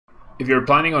If you're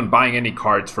planning on buying any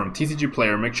cards from TCG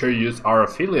Player, make sure you use our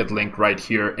affiliate link right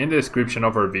here in the description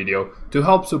of our video to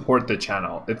help support the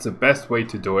channel. It's the best way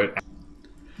to do it.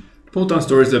 Photon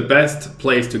Store is the best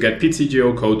place to get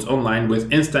PTGO codes online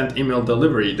with instant email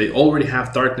delivery. They already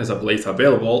have Darkness Ablaze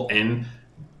available in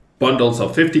bundles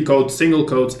of 50 codes, single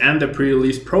codes, and the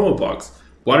pre-release promo box.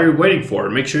 What are you waiting for?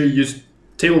 Make sure you use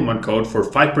Tablemon code for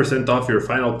 5% off your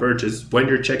final purchase when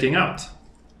you're checking out.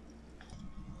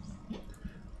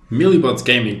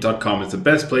 MillibotsGaming.com is the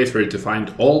best place for you to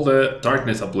find all the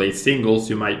Darkness Ablaze singles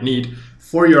you might need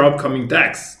for your upcoming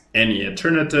decks. Any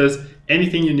alternatives,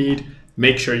 anything you need,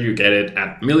 make sure you get it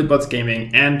at Millibots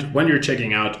Gaming, and when you're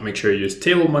checking out, make sure you use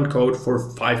Tablemon code for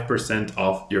 5%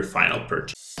 off your final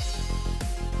purchase.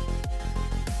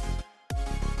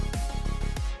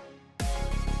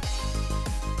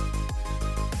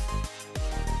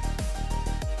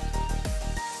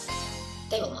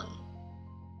 Tablemon.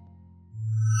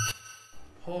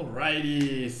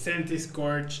 Alrighty,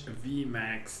 Centiskorch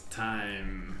VMAX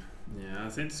time. Yeah,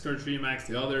 Centiskorch VMAX,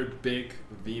 the other big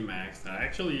VMAX that I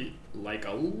actually like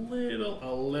a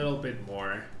little bit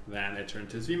more than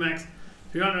Eternatus VMAX.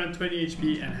 320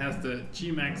 HP and has the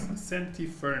Gmax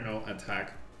Centiferno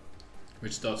attack,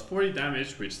 which does 40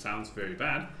 damage, which sounds very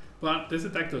bad, but this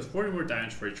attack does 40 more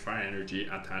damage for each fire energy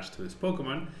attached to this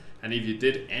Pokemon, and if you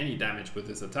did any damage with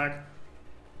this attack,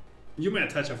 you may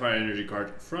attach a fire energy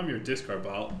card from your discard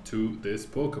pile to this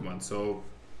Pokemon. So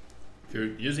if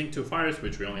you're using 2 fires,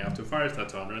 which we only have 2 fires,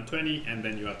 that's 120, and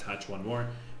then you attach 1 more,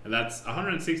 and that's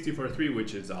 160 for 3,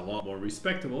 which is a lot more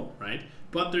respectable, right?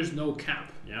 But there's no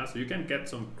cap, yeah? So you can get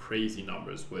some crazy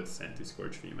numbers with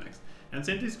Centiskorch VMAX. And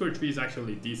Centiskorch V is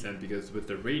actually decent because with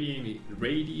the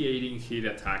radiating heat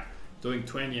attack, doing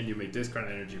 20 and you may discard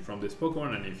energy from this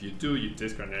Pokemon, and if you do, you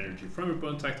discard energy from your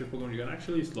opponent's active Pokemon, you can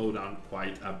actually slow down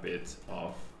quite a bit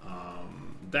of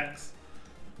decks.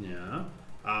 Yeah.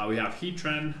 We have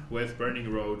Heatran with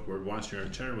Burning Road, where once during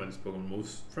your turn, when this Pokemon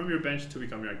moves from your bench to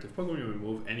become your active Pokemon, you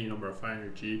remove any number of fire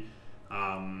energy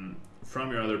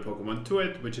from your other Pokemon to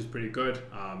it, which is pretty good.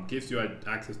 Gives you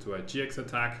access to a GX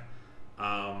attack.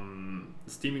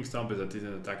 Steaming Stomp is a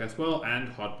decent attack as well, and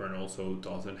Hot Burn also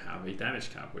doesn't have a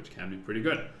damage cap, which can be pretty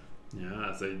good. Yeah,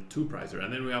 as a 2-pricer.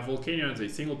 And then we have Volcanion as a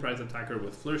single price attacker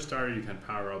with Flourish Star. You can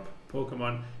power up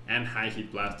Pokemon, and High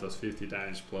Heat Blast does 50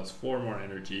 damage plus 4 more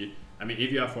energy. I mean,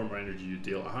 if you have 4 more energy, you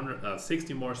deal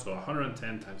 60 more, so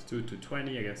 110 times 2 to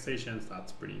 20 against stations.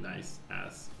 That's pretty nice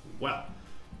as well.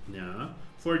 Yeah,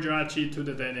 for Jirachi to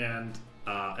the Dedenne and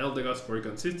Eldegoss for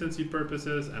consistency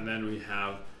purposes, and then we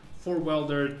have for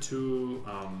Welder to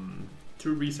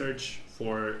research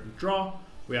for draw.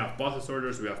 We have Boss's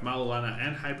Orders, we have Mallow Lana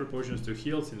and Hyper Potions to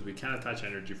heal, since we can attach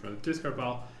energy from the discard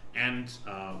pile, and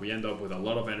we end up with a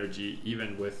lot of energy,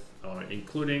 even with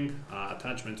including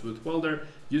attachments with Welder.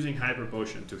 Using Hyper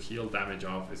Potion to heal damage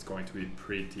off is going to be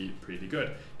pretty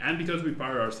good. And because we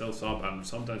power ourselves up, and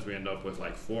sometimes we end up with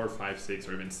like 4, 5, 6,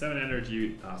 or even 7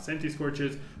 energy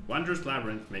Centiskorches, Wondrous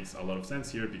Labyrinth makes a lot of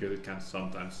sense here because it can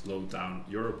sometimes slow down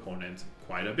your opponent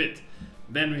quite a bit.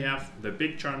 Then we have the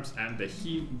Big Charms and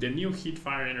the new Heat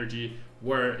Fire Energy,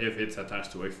 where if it's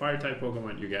attached to a fire type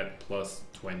Pokemon, you get plus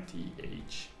 20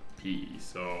 HP.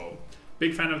 So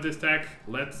big fan of this deck.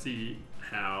 Let's see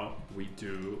how we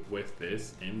do with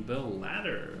this in the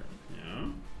ladder. Yeah.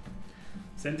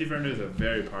 Centiferno is a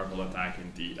very powerful attack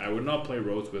indeed. I would not play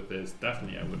Rose with this.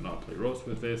 Definitely I would not play Rose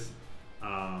with this.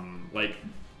 Like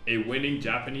a winning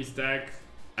Japanese deck,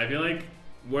 I feel like,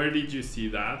 where did you see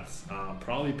that?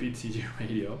 Probably PTG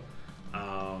Radio.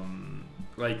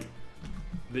 Like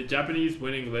the Japanese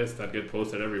winning list that get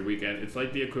posted every weekend, it's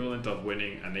like the equivalent of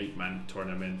winning an 8-man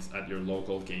tournament at your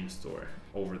local game store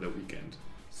over the weekend.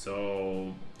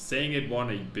 So saying it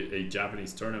won a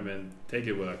Japanese tournament, take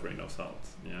it with a grain of salt.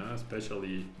 Yeah,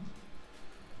 especially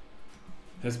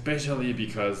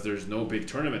because there's no big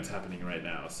tournaments happening right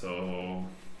now. So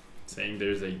saying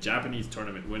there's a Japanese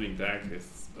tournament winning deck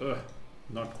is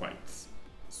not quite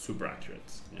super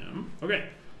accurate. Yeah. Okay.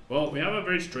 Well, we have a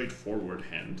very straightforward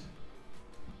hand.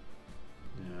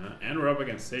 Yeah, and we're up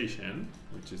against Station,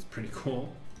 which is pretty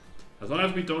cool. As long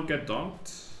as we don't get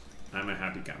donked, I'm a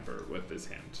happy camper with this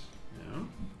hand. Yeah.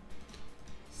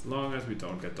 As long as we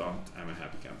don't get donked, I'm a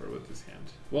happy camper with this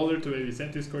hand. Welder to maybe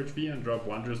Centiskorch V and drop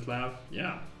Wondrous Lab.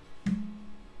 Yeah.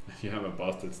 If you have a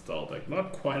busted stall deck.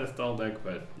 Not quite a stall deck,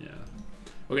 but yeah.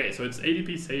 Okay, so it's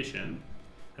ADP Station,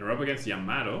 and we're up against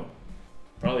Yamato.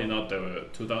 Probably not the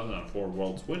 2004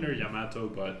 World's winner Yamato,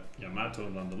 but Yamato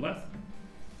nonetheless.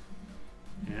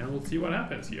 And we'll see what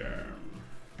happens here.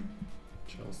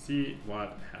 Shall see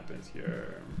what happens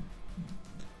here.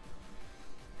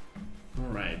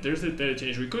 Alright, there's a data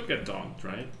change. We could get donked,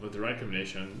 right? With the right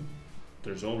combination.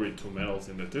 There's already 2 metals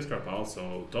in the discard pile,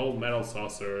 so double metal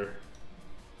saucer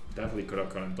definitely could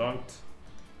have gotten donked.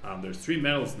 There's 3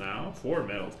 metals now, 4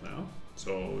 metals now.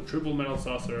 So triple metal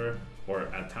saucer or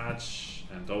attach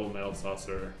and double metal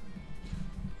saucer.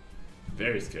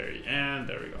 Very scary. And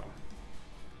there we go.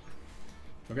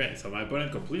 Okay, so my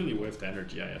opponent completely whiffed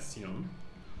energy, I assume.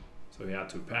 So he had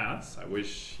to pass. I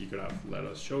wish he could have let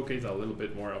us showcase a little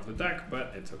bit more of the deck,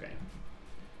 but it's okay.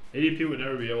 ADP would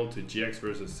never be able to GX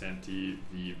versus Senti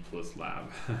V plus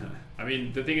Lab. I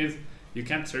mean, the thing is, you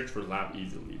can't search for Lab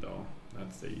easily though.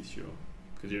 That's the issue.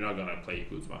 Because you're not gonna play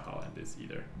Guzmahal in this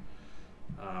either.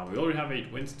 We already have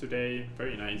 8 wins today.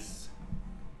 Very nice.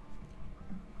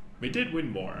 We did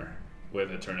win more with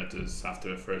Eternatus after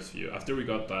the first few. After we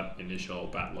got that initial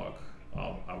bad luck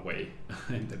away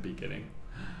in the beginning.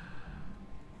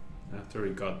 After we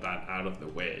got that out of the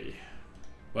way.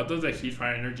 What does the Heat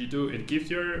R Energy do? It gives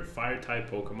your fire type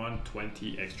Pokemon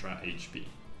 20 extra HP.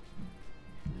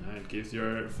 Yeah, it gives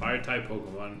your fire type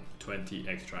Pokemon 20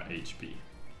 extra HP.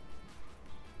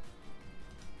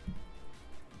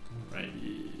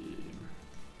 Alrighty.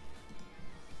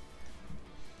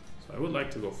 So I would like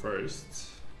to go first.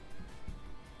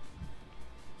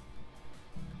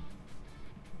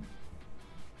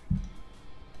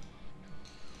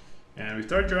 And we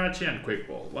start Jirachi and Quick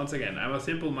Ball. Once again, I'm a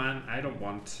simple man. I don't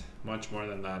want much more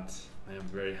than that. I am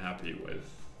very happy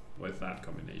with that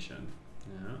combination.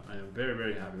 Yeah, I am very,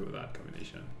 very happy with that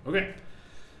combination. Okay,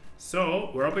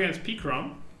 so we're up against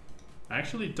Picrom. I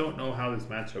actually don't know how this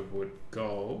matchup would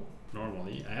go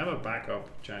normally. I have a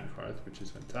backup Giant Hearth, which is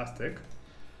fantastic.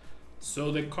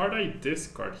 So the card I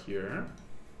discard here,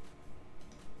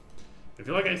 I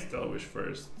feel like I still wish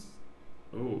first.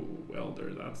 Oh,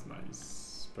 Welder, that's nice.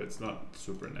 But it's not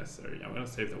super necessary. I'm gonna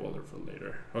save the Welder for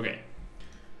later. Okay.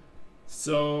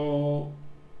 So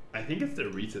I think it's the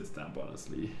Reset Stamp,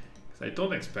 honestly. Because I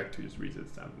don't expect to use Reset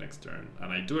Stamp next turn.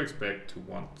 And I do expect to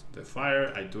want the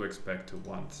fire. I do expect to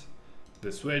want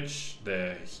the switch,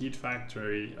 the Heat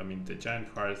Factory, I mean the Giant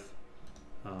Hearth.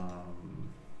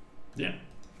 Yeah,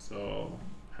 so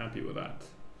happy with that.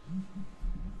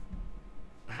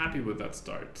 Happy with that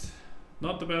start.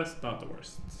 Not the best, not the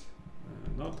worst.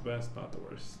 Not the best, not the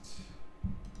worst.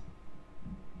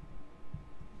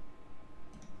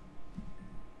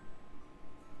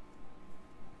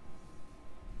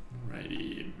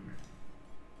 Alrighty.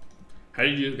 How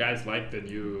did you guys like the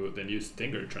new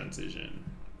Stinger transition?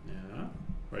 Yeah,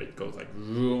 where it goes like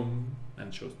vroom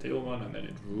and shows Tablemon and then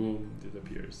it vroom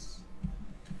disappears.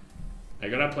 I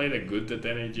gotta play the good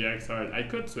Dedenne-GX card. I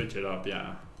could switch it up,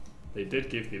 yeah. They did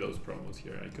give me those promos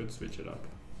here. I could switch it up.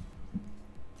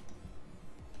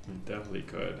 I definitely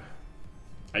could.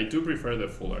 I do prefer the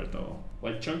full art though.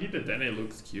 Like Chunky Dedenne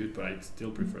looks cute, but I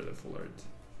still prefer the full art.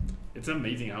 It's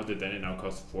amazing how Dedenne now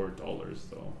costs $4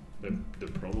 though. The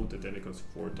promo Dedenne costs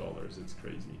 $4. It's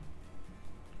crazy.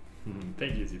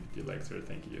 Thank you, ZPT Lexer.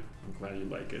 Thank you. I'm glad you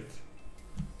like it.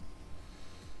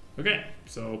 Okay,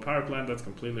 so power plant, that's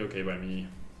completely okay by me,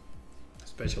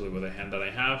 especially with the hand that I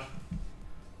have.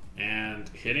 And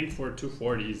hitting for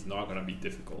 240 is not gonna be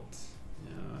difficult.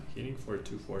 Yeah, hitting for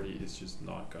 240 is just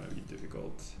not gonna be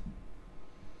difficult.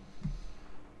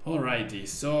 Alrighty,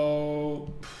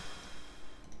 so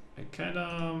I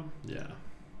kinda, yeah,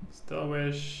 still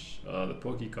wish the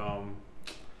Pokémon.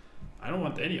 I don't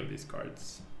want any of these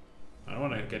cards. I don't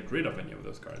want to get rid of any of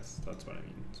those cards. That's what I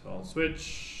mean. So I'll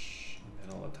switch, and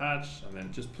then I'll attach, and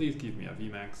then just please give me a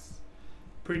VMAX.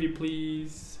 Pretty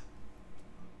please.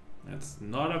 That's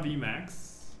not a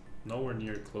VMAX. Nowhere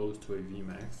near close to a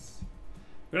VMAX.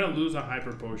 I'm gonna lose a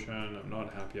Hyper Potion. I'm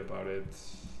not happy about it.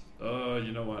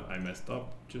 You know what? I messed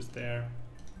up just there.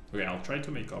 Okay, I'll try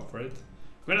to make up for it.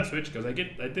 I'm gonna switch because I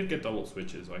did get double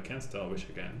switches, so I can still wish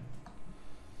again.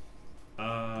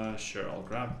 Sure, I'll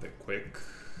grab the quick.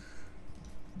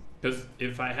 Because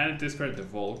if I hadn't discarded the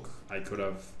Volk, I could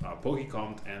have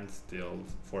Pokecombed and still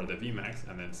for the VMAX,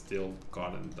 and then still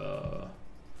gotten the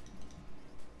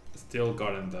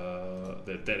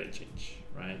Dedenne change,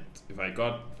 right? If I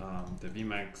got the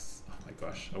VMAX, oh my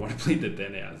gosh, I want to play the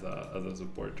Dedenne as a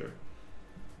supporter.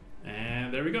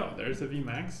 And there we go. There's the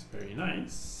VMAX. Very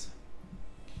nice.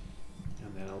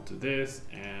 And then I'll do this,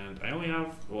 and I only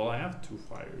have, well, I have 2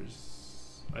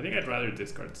 fires. I think I'd rather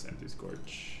discard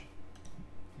Centiskorch.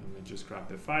 And then just grab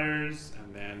the fires,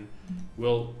 and then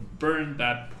we'll burn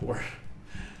that poor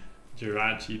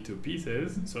Jirachi to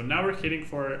pieces. So now we're hitting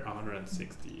for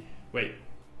 160. Wait,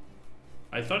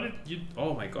 I thought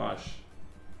oh my gosh.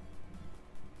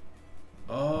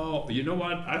 Oh, you know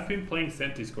what? I've been playing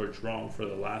Centiskorch wrong for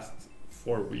the last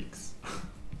 4 weeks.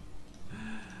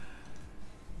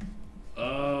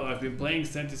 I've been playing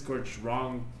Centiskorch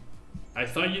wrong. I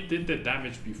thought you did the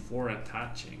damage before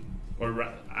attaching, or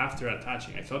after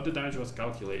attaching. I thought the damage was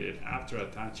calculated after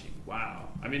attaching. Wow.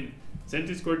 I mean,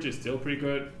 Centiskorch is still pretty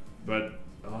good, but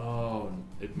oh,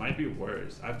 it might be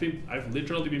worse. I've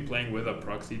literally been playing with a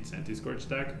proxied Centiskorch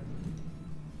deck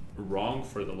wrong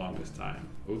for the longest time.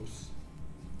 Oops.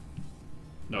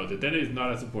 No, the Dedenne is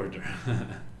not a supporter.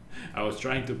 I was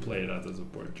trying to play it as a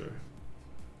supporter.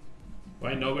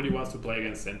 Why nobody wants to play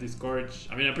against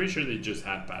Centiskorch? I mean, I'm pretty sure they just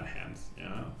had bad hands, you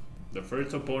know? The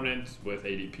first opponent with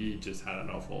ADP just had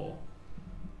an awful,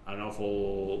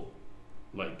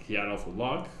 like, he had awful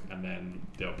luck, and then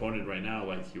the opponent right now,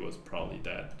 like, he was probably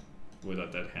dead with a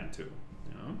dead hand too,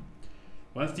 you know?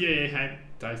 Once the AA hype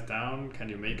dies down, can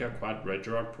you make a quad Red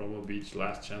Rock Promo Beach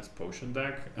Last Chance Potion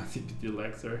deck? CPT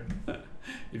Lexer.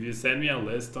 If you send me a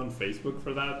list on Facebook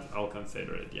for that, I'll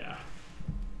consider it, yeah.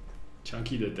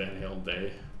 Chunky the downhill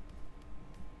day.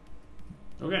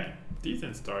 Okay,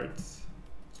 decent starts,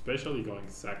 especially going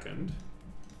second.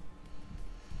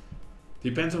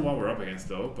 Depends on what we're up against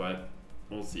though, but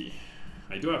we'll see.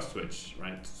 I do have switch,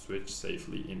 right? Switch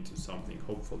safely into something,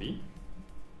 hopefully.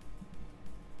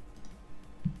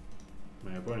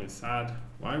 My opponent is sad.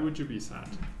 Why would you be sad?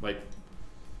 Like,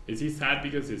 is he sad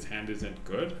because his hand isn't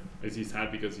good? Is he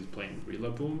sad because he's playing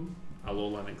Rillaboom,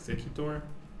 Alolan Executor?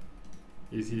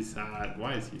 Is he sad?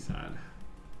 Why is he sad?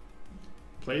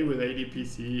 Play with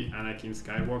ADPC, Anakin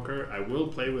Skywalker. I will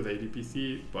play with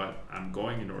ADPC, but I'm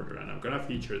going in order, and I'm gonna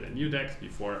feature the new decks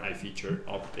before I feature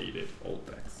updated old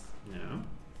decks. You know?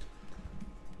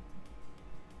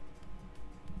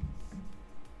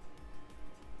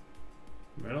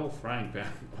 Metal frying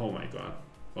pan. Oh my god.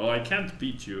 Well, I can't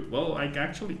beat you. Well, I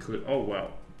actually could. Oh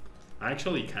well. I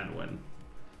actually can win.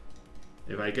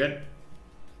 If I get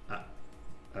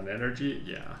an energy,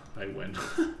 yeah, I win.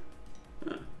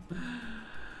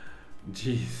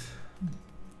 Jeez.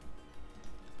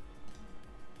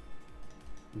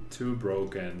 Too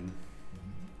broken.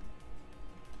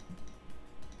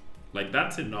 Like,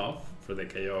 that's enough for the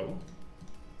KO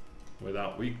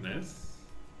without weakness.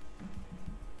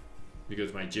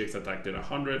 Because my GX attack did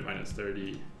 100 minus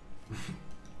 30.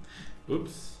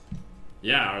 Oops.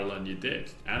 Yeah, Arlen, you did.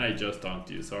 And I just dunked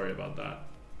you. Sorry about that.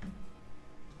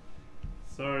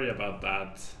 Sorry about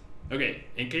that. Okay,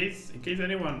 in case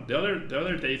anyone, the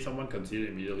other day someone conceded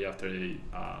immediately after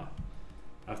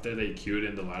they queued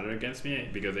in the ladder against me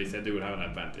because they said they would have an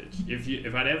advantage. If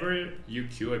whenever you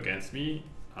queue against me,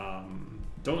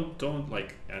 don't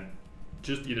like, and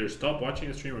just either stop watching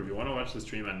the stream, or if you want to watch the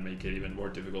stream and make it even more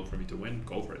difficult for me to win,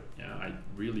 go for it. Yeah, I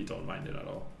really don't mind it at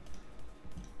all.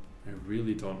 I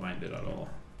really don't mind it at all.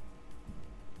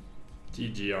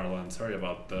 GG Arlan, sorry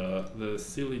about the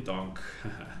silly donk.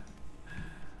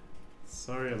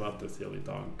 Sorry about the silly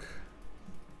donk.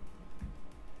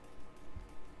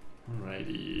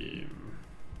 Alrighty.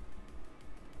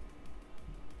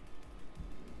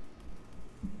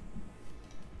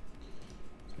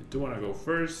 So I do want to go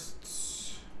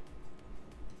first.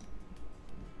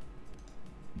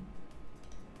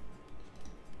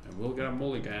 I will get a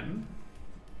mulligan.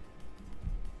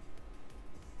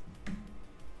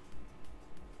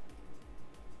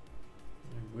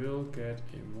 Will get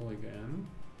a mulligan.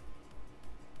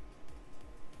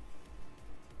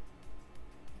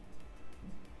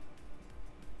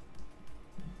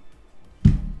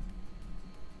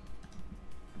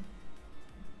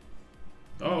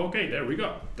 Oh, okay, there we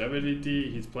go.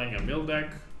 WDT, he's playing a mill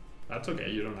deck. That's okay,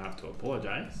 you don't have to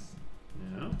apologize.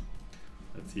 You know?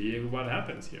 Let's see what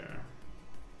happens here.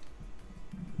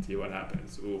 Let's see what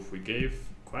happens. Oof, we gave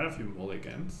quite a few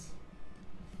mulligans.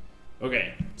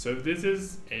 Okay, so if this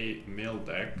is a mill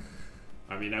deck,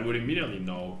 I mean, I would immediately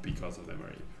know because of the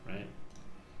Mareep, right?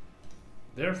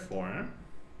 Therefore,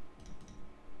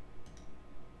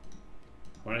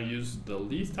 I want to use the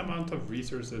least amount of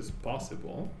resources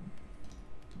possible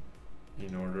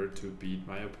in order to beat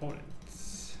my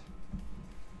opponents.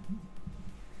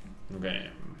 Okay.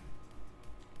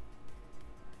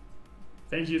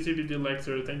 Thank you, CPT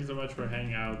Lexer. Thank you so much for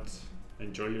hanging out.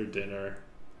 Enjoy your dinner.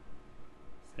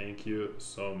 Thank you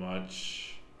so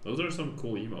much. Those are some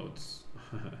cool emotes.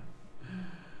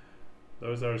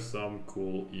 Those are some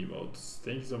cool emotes.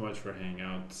 Thank you so much for hanging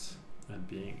out and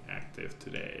being active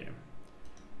today.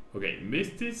 Okay,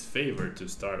 Misty's favor to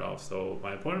start off, so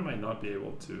my opponent might not be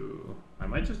able to. I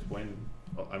might just win.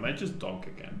 Oh, I might just donk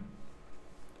again.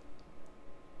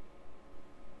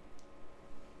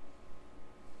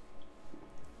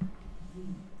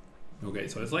 Okay,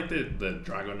 so it's like the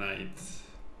Dragonite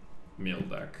mill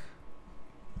deck,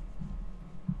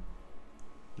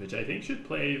 which I think should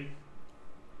play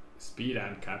speed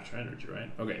and capture energy,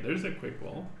 right? Okay, there's a quick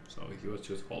wall, so he was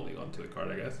just holding on to the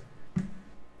card, I guess.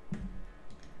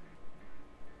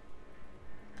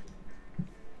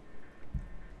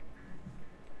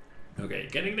 Okay,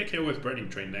 getting the KO with Burning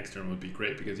Train next turn would be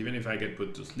great, because even if I get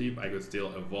put to sleep, I could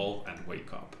still evolve and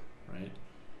wake up, right?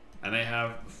 And I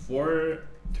have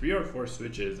 3 or 4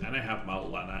 switches, and I have Mallow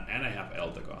Lana, and I have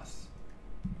Eldegoss.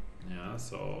 Yeah,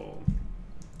 so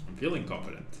I'm feeling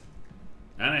confident.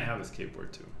 And I have Escape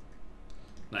Board too.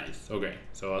 Nice, okay.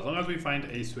 So as long as we find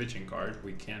a switching card,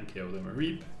 we can KO them a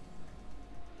Reap.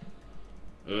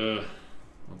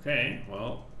 Okay,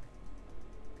 well,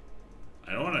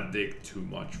 I don't want to dig too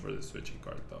much for the switching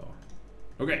card though.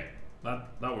 Okay, that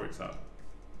works out.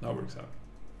 That works out.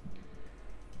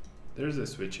 There's a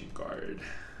switching card.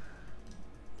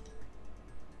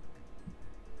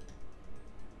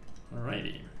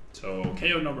 Alrighty, so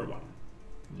KO number 1.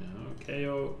 Yeah,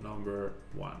 KO number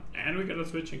 1. And we get a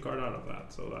switching card out of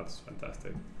that, so that's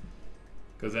fantastic.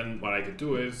 Because then what I could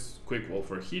do is quick wall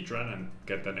for Heatran and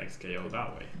get the next KO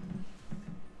that way.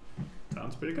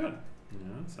 Sounds pretty good.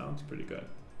 Yeah, sounds pretty good.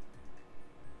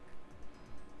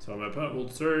 So my opponent will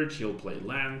search, he'll play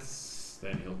Lance,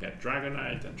 then he'll get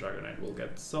Dragonite, and Dragonite will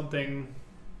get something.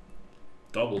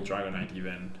 Double Dragonite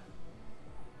even.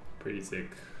 Pretty sick.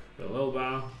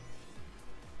 Belilba.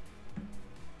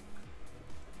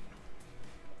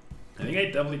 I think I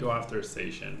definitely go after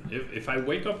Station. If I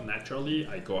wake up naturally,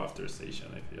 I go after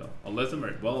Station, I feel. Unless the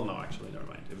Mareep, well no, actually, never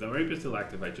mind. If the Mareep is still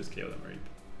active, I just KO the Mareep.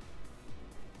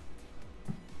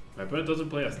 My opponent doesn't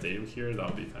play a Stadium here, that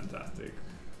would be fantastic.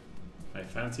 I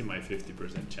fancy my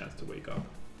 50% chance to wake up.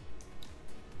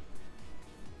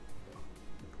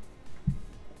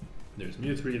 There's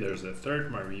Mewtwo, there's a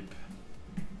third Mareep.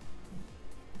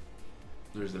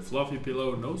 There's the Fluffy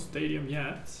Pillow, no Stadium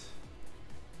yet.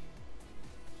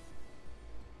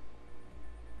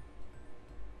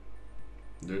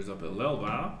 There's a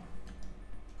Belilba.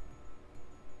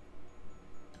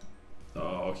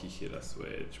 Oh, he hit a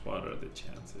switch. What are the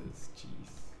chances?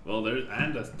 Jeez. Well, there's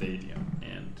and a Stadium,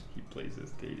 and he plays a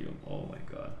Stadium. Oh my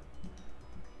god.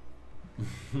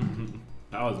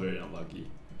 That was very unlucky.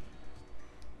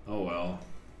 Oh well.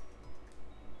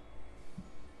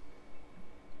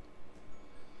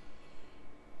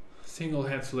 Single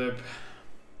head flip.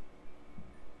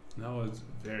 That was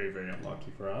very, very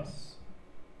unlucky for us.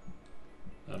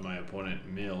 That my opponent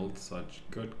milled such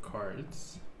good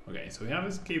cards. Okay, so we have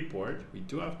Escape Board. We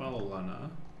do have Mallow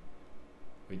Lana.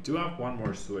 We do have one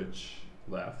more switch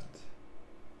left.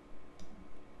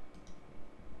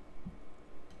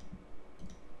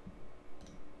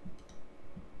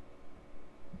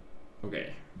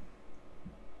 Okay.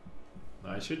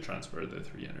 I should transfer the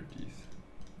 3 energies.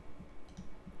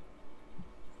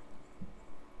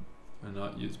 And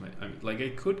not use my... I mean, like, I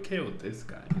could KO this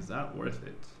guy. Is that worth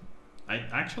it? I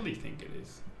actually think it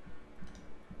is.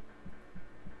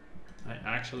 I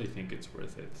actually think it's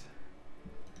worth it.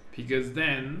 Because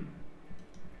then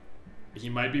he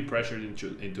might be pressured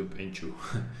into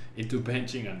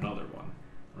benching another one,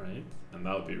 right? And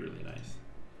that would be really nice.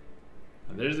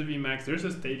 And there's a VMAX, there's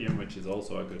a Stadium, which is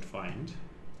also a good find.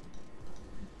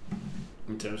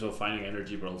 In terms of finding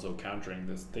energy, but also countering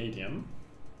the Stadium.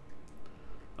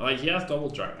 Like, he has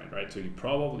double Dragonite, right? So he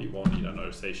probably won't need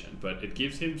another Station, but it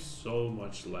gives him so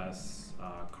much less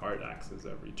card access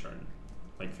every turn.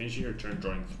 Like, finishing your turn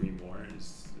drawing 3 more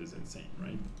is insane,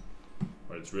 right?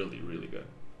 Or it's really, really good.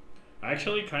 I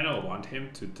actually kind of want him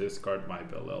to discard my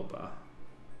Belilba.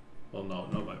 Well, no,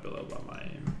 not my Belilba,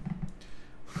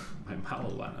 my Mallow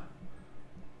Lana.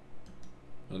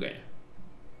 Okay.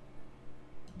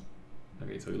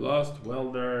 Okay, so we lost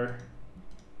Welder.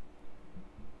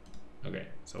 Okay,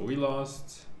 so we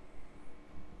lost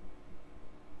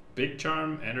Big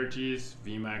Charm, Energies,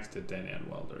 VMAX, Dedenne, and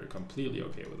Welder. Completely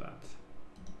okay with that.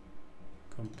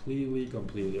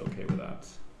 Completely okay with that.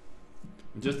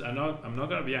 I'm not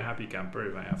gonna be a happy camper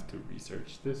if I have to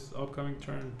research this upcoming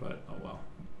turn, but oh well.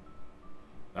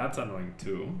 That's annoying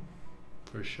too,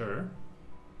 for sure.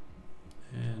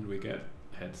 And we get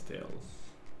heads, tails.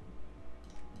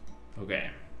 Okay,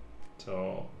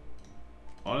 so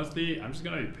honestly, I'm just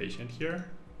gonna be patient here.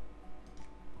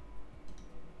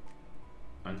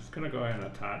 I'm just gonna go ahead and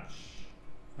attach,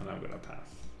 and I'm gonna pass.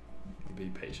 Be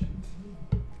patient.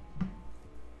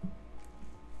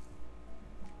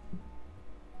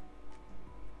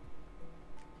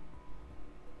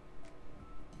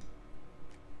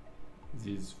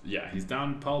 He's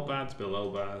down Pulpats,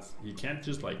 Belilbas. He can't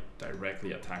just like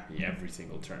directly attack me every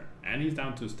single turn. And he's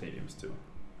down 2 Stadiums too.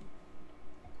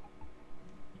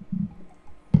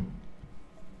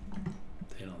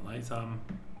 They don't like some.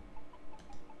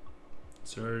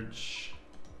 Surge.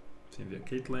 Cynthia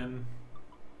Caitlin.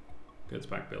 Gets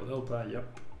back Belhelba,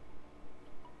 yep.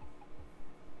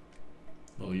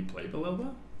 Will he play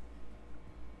Belhelba?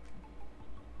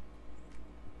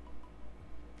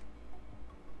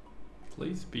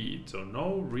 Play speed, so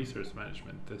no resource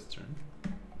management this turn.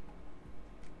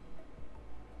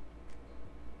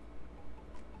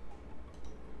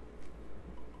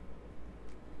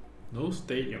 No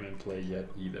stadium in play yet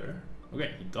either.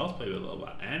 Okay, he does play with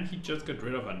Belhelba, and he just got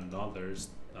rid of another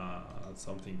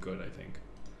something good, I think.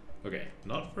 Okay,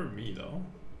 not for me though.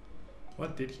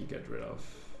 What did he get rid of?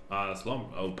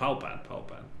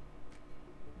 Palpad.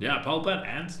 Yeah, Palpad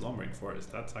and Slumbering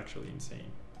Forest. That's actually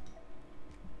insane.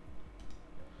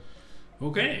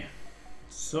 Okay,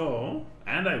 so,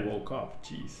 and I woke up,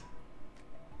 jeez.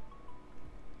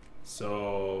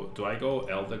 So, do I go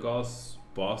Eldegoss,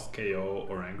 Boss, KO,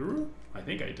 or Oranguru? I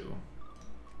think I do.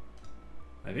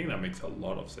 I think that makes a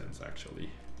lot of sense, actually.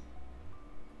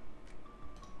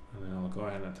 And then I'll go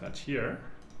ahead and attach here.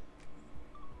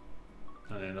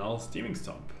 And then I'll Steaming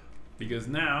Stomp. Because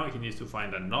now he needs to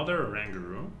find another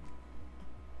Oranguru.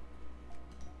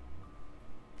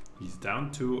 He's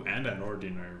down 2 and an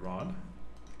Ordinary Rod.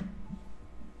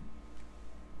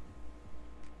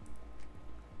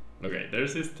 Okay,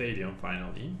 there's his stadium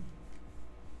finally.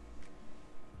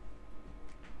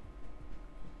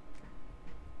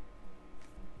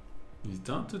 He's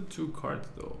down to 2 cards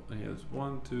though. And he has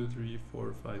 1, 2, 3,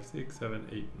 4, 5, 6, 7,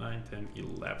 8, 9, 10,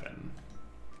 11.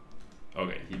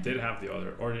 Okay, he did have the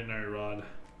other Ordinary Rod.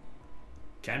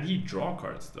 Can he draw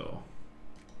cards though?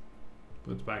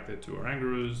 Puts back the 2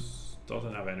 Orangurus.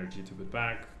 Doesn't have energy to put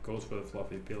back. Goes for the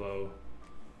Fluffy Pillow.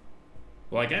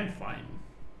 Like, I'm fine.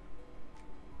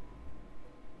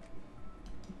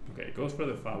 Okay, goes for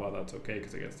the Faba, that's okay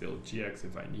because I can still GX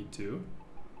if I need to.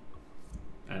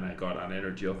 And I got an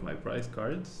energy of my prize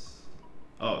cards.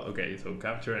 Oh, okay, so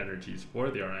capture energies for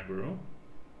the Oranguru.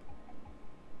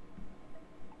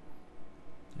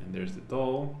 And there's the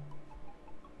doll.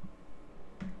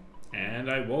 And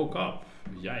I woke up.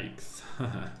 Yikes.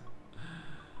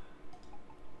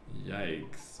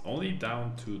 Yikes. Only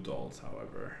down 2 dolls,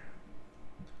 however.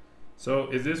 So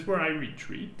is this where I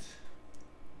retreat?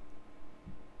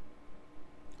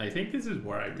 I think this is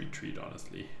where I retreat,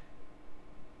 honestly.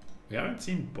 We haven't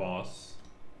seen Boss.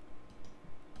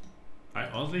 I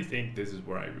honestly think this is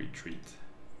where I retreat.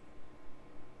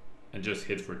 And just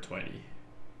hit for 20.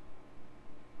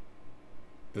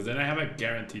 Because then I have a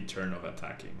guaranteed turn of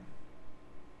attacking.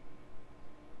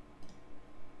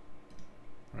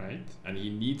 Right? And he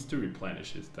needs to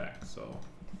replenish his deck, so...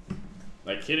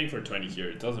 Like, hitting for 20 here,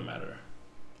 it doesn't matter.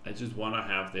 I just want to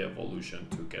have the evolution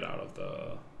to get out of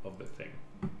the thing.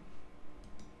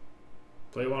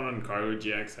 Play one on Cargo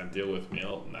GX and deal with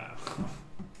Mill? Nah.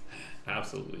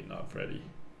 Absolutely not, Freddy.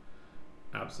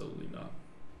 Absolutely not.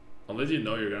 Unless you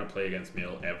know you're going to play against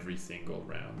Mill every single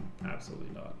round.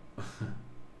 Absolutely not.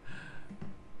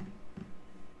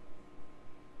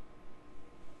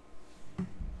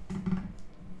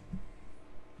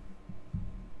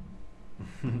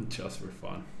 Just for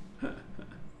fun.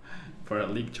 For a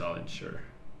league challenge, sure.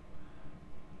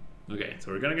 Okay,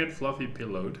 so we're gonna get Fluffy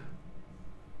Pillowed.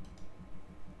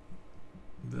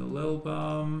 The Lil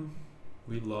Bomb,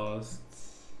 we lost.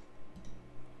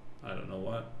 I don't know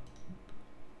what.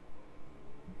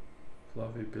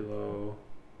 Fluffy Pillow.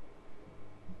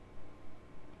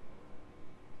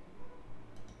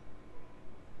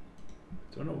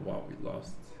 Don't know what we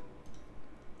lost.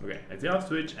 Okay, I still have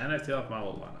Switch and I still have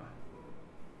Mallow Lana.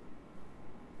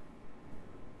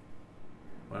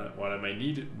 What I might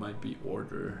need might be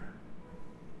order.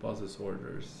 Boss's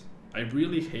orders. I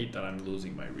really hate that I'm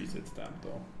losing my reset stamp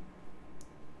though.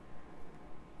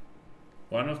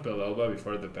 One of Belhelba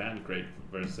before the ban, great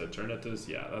versus Eternatus.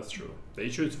 Yeah, that's true. The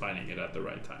issue is finding it at the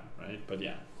right time, right? But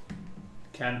yeah.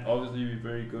 Can obviously be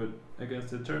very good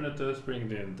against Eternatus, bringing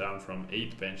them down from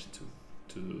 8 bench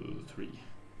to 3.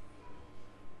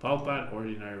 Palpad,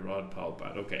 Ordinary Rod,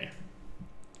 Palpad. Okay.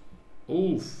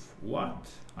 Oof, what?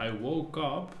 I woke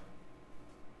up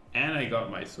and I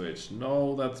got my Switch.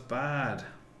 No, that's bad.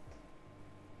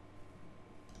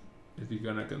 Is he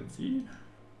gonna concede?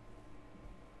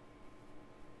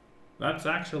 That's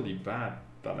actually bad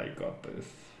that I got this.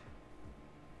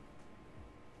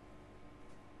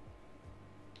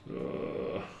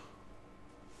 Oh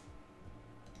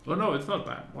no, it's not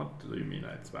bad. What do you mean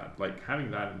it's bad? Like,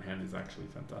 having that in hand is actually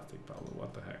fantastic, Pablo.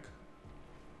 What the heck?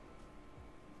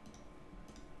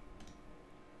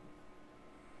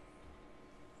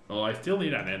 Oh, I still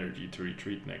need an energy to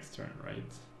retreat next turn, right?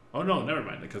 Oh no, never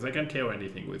mind, because I can KO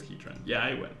anything with Heatran. Yeah,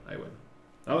 I win.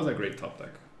 That was a great top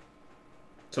deck.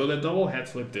 So the double head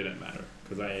flip didn't matter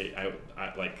because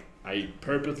I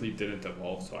purposely didn't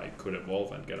evolve so I could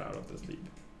evolve and get out of the sleep.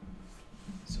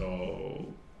 So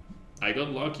I got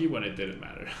lucky when it didn't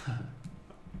matter.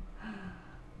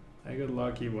 I got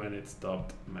lucky when it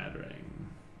stopped mattering.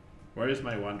 Where is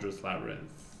my Wondrous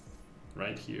Labyrinth?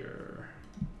 Right here.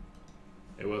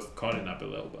 It was caught in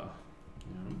Abelelba.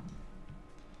 Yeah.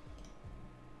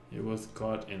 It was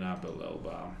caught in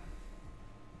Abelelba.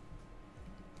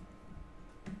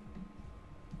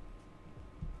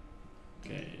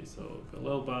 Okay, so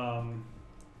Abelelba.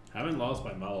 Haven't lost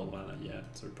my Mallow Lana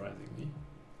yet, surprisingly.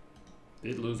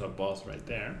 Did lose a boss right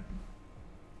there.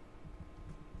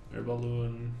 Air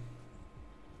balloon.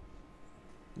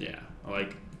 Yeah,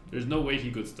 like there's no way he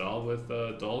could stall with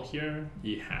the doll here.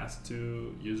 He has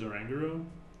to use Oranguru.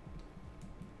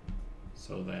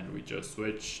 So then we just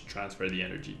switch, transfer the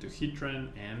energy to Heatran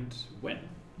and win.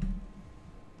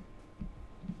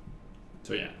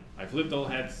 So yeah, I flipped all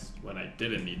heads when I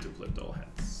didn't need to flip all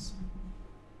heads.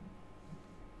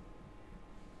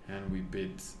 And we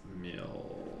bit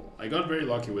Mill. I got very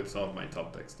lucky with some of my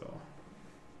top decks though.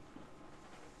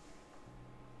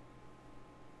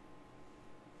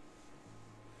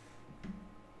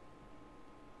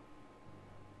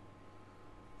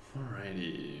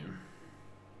 Alrighty.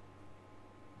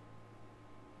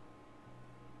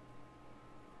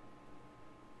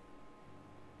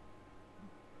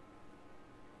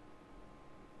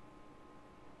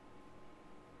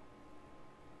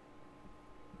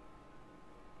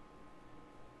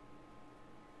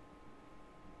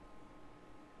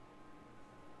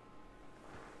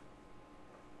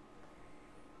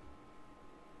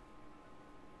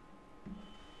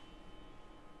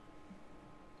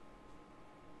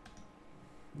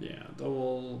 Yeah,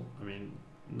 double, I mean,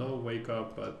 no wake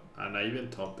up, but, and I even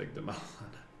top deck the Mallow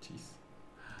Lana, jeez.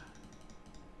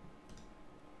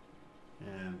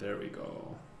 And there we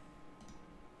go.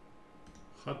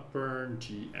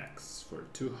 Heatran-GX for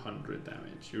 200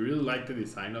 damage. You really like the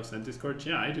design of Centiskorch?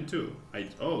 Yeah, I do too.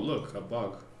 Oh look, a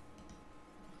bug.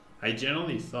 I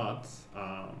generally thought,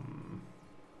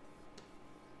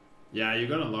 yeah, you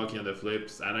got unlucky on the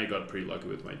flips, and I got pretty lucky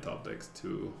with my top decks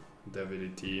too.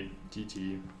 Divinity,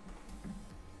 GG.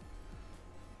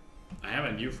 I have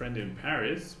a new friend in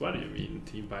Paris. What do you mean,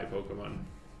 team buy Pokemon?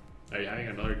 Are you having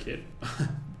another kid?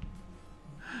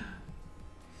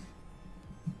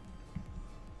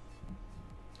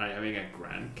 Are you having a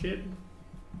grandkid?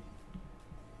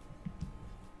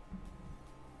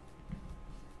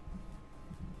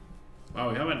 Wow,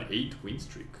 we have an 8-win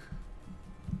streak.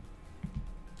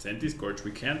 Centiskorch,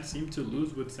 we can't seem to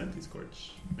lose with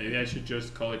Centiskorch. Maybe I should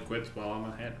just call it quits while I'm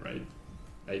ahead, right?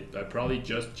 I probably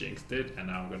just jinxed it and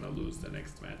now I'm gonna lose the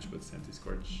next match with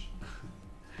Centiskorch.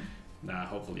 Nah,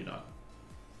 hopefully not.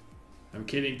 I'm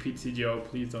kidding, PCGO,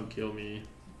 please don't kill me.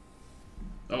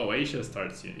 Oh, Asia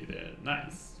starts uni there.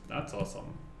 Nice, that's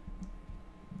awesome.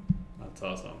 That's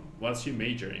awesome. What's she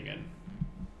majoring in?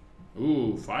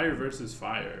 Ooh, fire versus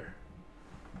fire.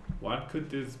 What could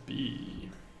this be?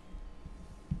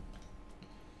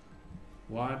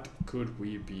 What could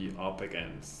we be up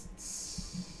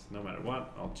against? No matter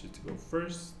what, I'll choose to go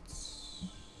first.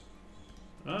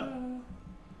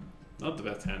 Not the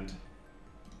best hand.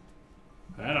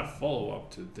 If I had a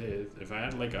follow-up to this, if I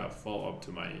had like a follow-up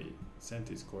to my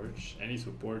Centiskorch, any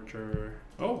supporter.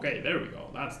 Okay, there we go.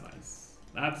 That's nice.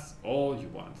 That's all you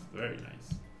want. Very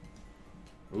nice.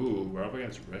 Ooh, we're up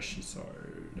against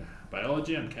Reshisard.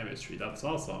 Biology and chemistry. That's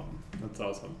awesome. That's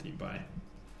awesome, team buy.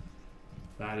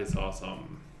 That is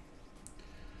awesome.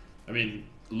 I mean,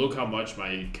 look how much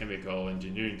my chemical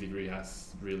engineering degree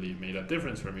has really made a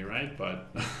difference for me, right?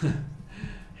 But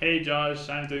hey Josh,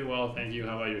 I'm doing well, thank you.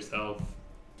 How about yourself?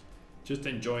 Just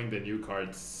enjoying the new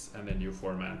cards and the new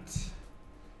format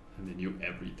and the new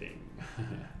everything.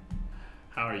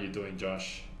 How are you doing,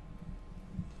 Josh?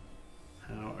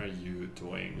 How are you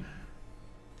doing?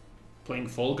 Playing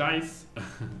Fall Guys?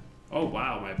 Oh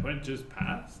wow, my opponent just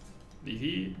passed? Did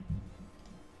he?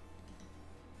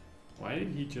 Why did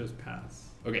he just pass?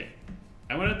 Okay,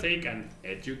 I'm gonna take an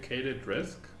educated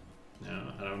risk.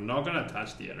 And I'm not gonna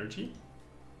attach the energy.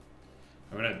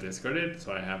 I'm gonna discard it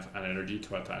so I have an energy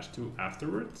to attach to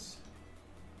afterwards.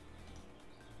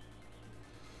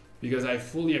 Because I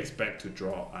fully expect to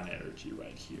draw an energy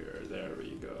right here. There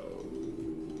we go.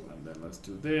 And then let's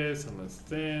do this, and let's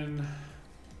thin.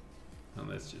 And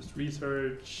let's just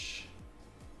research.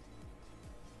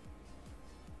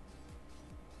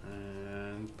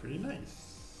 And pretty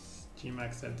nice.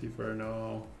 Gmax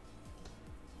Antiferno.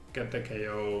 Get the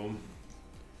KO.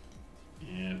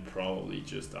 And probably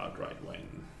just outright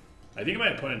win. I think my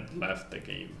opponent left the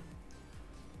game.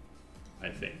 I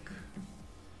think.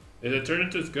 Is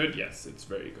Eternatus good? Yes, it's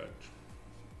very good.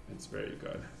 It's very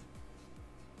good.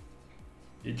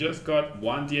 He just got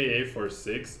 1 DAA for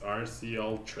 6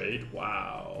 RCL trade.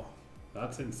 Wow.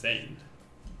 That's insane.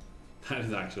 That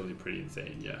is actually pretty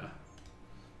insane, yeah.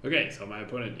 Okay, so my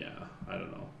opponent, yeah, I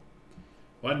don't know.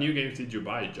 What new games did you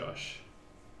buy, Josh?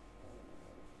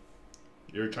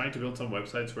 You're trying to build some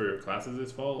websites for your classes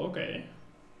this fall? Okay.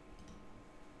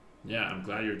 Yeah, I'm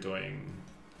glad you're doing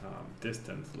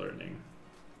distance learning.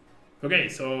 Okay,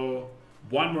 so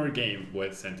one more game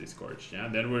with Centiskorch, yeah,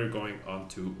 and then we're going on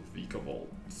to Vikavolt.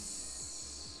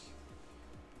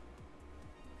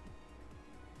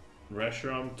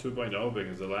 Reshiram 2.0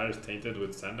 because the ladder is tainted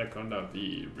with Sandaconda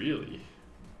V. Really?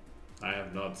 I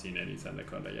have not seen any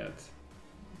Sandaconda yet.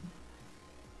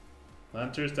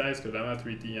 Lanterns Dice, Kodama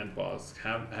 3D, and Boss.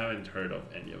 Haven't heard of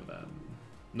any of them.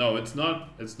 No, it's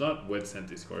not with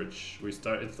Centiskorch. We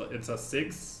start. It's a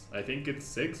 6. I think it's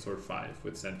 6 or 5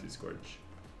 with Centiskorch,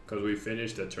 because we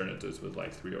finished Eternatus with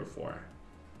like 3 or 4.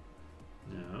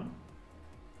 Yeah.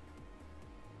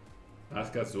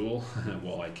 Ask Azul.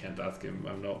 Well, I can't ask him.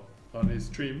 I'm not on his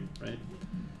stream, right?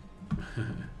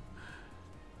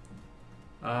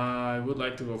 I would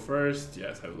like to go first.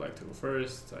 Yes, I would like to go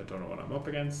first. I don't know what I'm up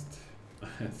against.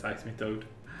 Seismitoad.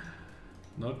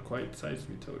 Not quite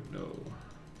Seismitoad, no.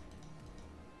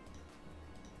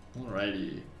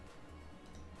 Alrighty.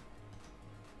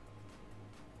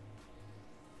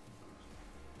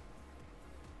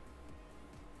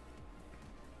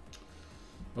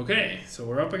 Okay, so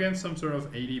we're up against some sort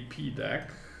of ADP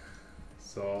deck.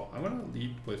 So I'm gonna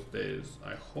lead with this.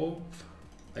 I hope,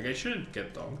 like, I shouldn't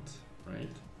get dunked,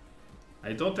 right?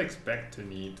 I don't expect to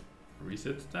need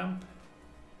Reset Stamp.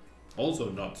 Also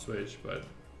not switch, but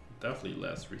definitely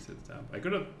less Reset Stamp. I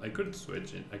could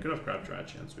switch in. I could have grabbed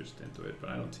Jirachi and switched into it, but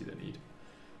I don't see the need.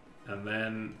 And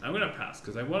then I'm gonna pass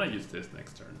because I want to use this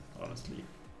next turn, honestly.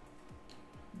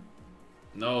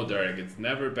 No, Derek, it's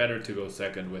never better to go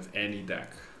second with any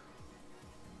deck.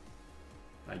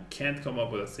 I can't come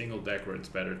up with a single deck where it's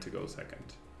better to go second.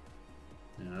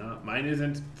 Yeah, mine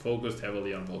isn't focused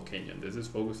heavily on Volcanion. This is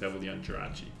focused heavily on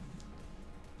Jirachi.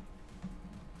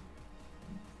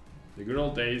 The good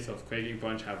old days of Quaking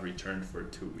Punch have returned for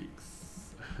 2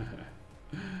 weeks.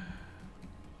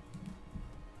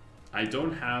 I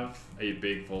don't have a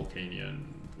big Volcanion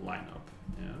lineup.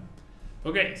 Yeah.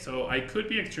 Okay, so I could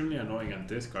be extremely annoying and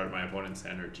discard my opponent's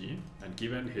energy. And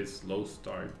given his low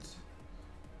start,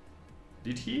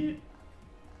 did he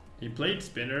played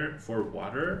Spinner for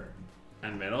water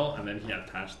and metal, and then he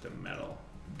attached the metal.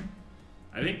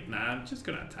 I think, nah, I'm just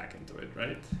gonna attack into it,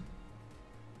 right?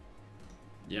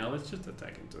 Yeah, let's just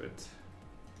attack into it.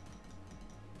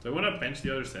 So I want to bench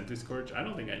the other Centiskorch. I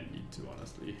don't think I need to,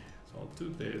 honestly. So I'll do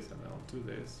this and then I'll do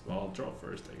this. Well, I'll draw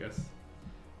first, I guess.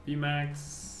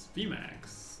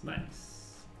 VMAX,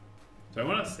 nice. So I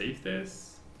want to save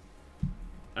this.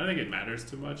 I don't think it matters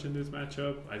too much in this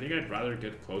matchup. I think I'd rather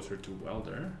get closer to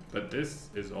Welder, but this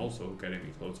is also getting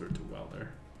me closer to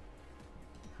Welder.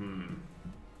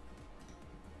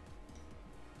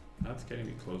 That's getting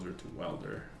me closer to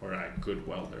Welder, or a good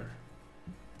Welder.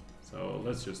 So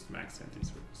let's just max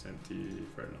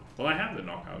Sentiferno. Well, I have the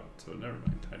knockout, so never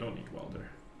mind. I don't need Welder.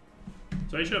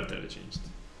 So I should have changed.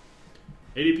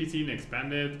 ADP scene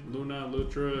expanded, Luna,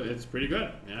 Lutra, it's pretty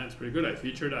good. Yeah, it's pretty good. I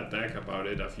featured a deck about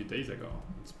it a few days ago.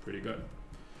 It's pretty good.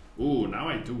 Ooh, now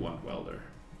I do want Welder.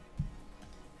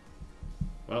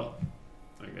 Well,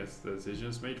 I guess the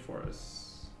decision's made for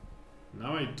us.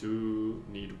 Now I do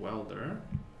need Welder.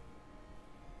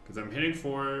 Because I'm hitting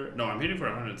for, no, I'm hitting for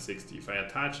 160. If I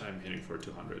attach, I'm hitting for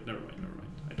 200. Never mind.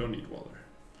 I don't need Welder.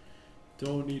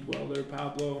 Don't need Welder,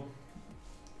 Pablo.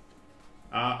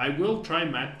 I will try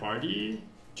Mad Party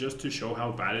just to show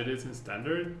how bad it is in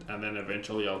Standard, and then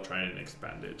eventually I'll try and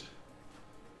expand it.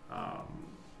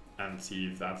 And see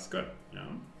if that's good, you know?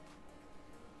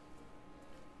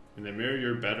 In the mirror,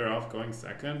 you're better off going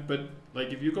second, but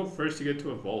like if you go first, you get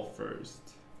to evolve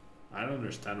first. I don't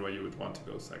understand why you would want to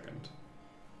go second.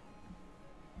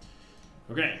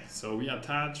 Okay, so we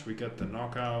attach, we get the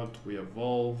knockout, we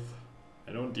evolve.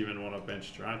 I don't even want to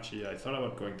bench Jirachi. I thought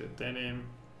about going to Dedenne.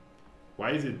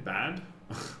 Why is it bad?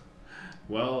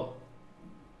 Well,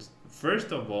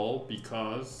 first of all,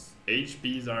 because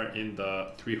HPs are in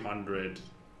the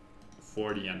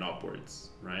 340 and upwards,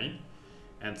 right?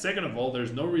 And second of all,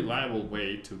 there's no reliable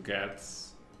way to get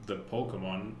the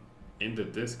Pokemon in the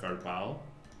discard pile.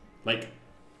 Like,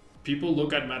 people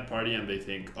look at Mad Party and they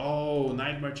think, oh,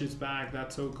 Night March is back,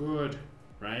 that's so good,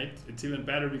 right? It's even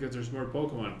better because there's more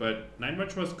Pokemon, but Night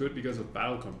March was good because of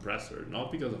Battle Compressor,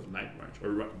 not because of Night March,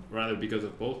 or rather because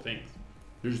of both things.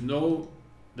 There's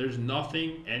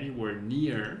nothing anywhere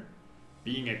near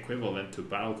being equivalent to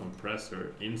Battle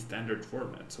Compressor in standard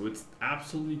format. So it's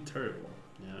absolutely terrible.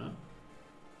 Yeah,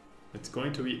 it's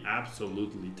going to be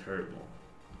absolutely terrible.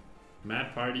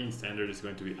 Mad Party in standard is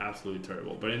going to be absolutely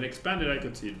terrible. But in expanded, I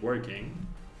could see it working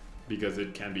because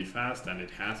it can be fast and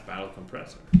it has Battle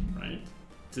Compressor, right?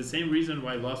 It's the same reason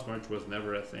why Lost March was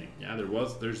never a thing. Yeah,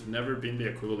 there's never been the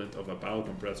equivalent of a Battle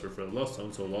Compressor for the Lost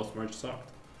Zone, so Lost March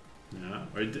sucked. Yeah,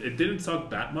 or it didn't suck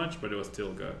that much, but it was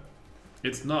still good.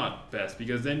 It's not best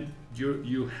because then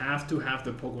you have to have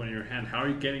the Pokemon in your hand. How are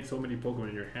you getting so many Pokemon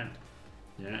in your hand?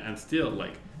 Yeah, and still,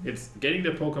 like, it's getting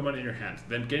the Pokemon in your hand,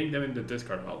 then getting them in the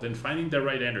discard pile, then finding the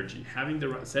right energy,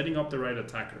 setting up the right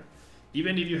attacker.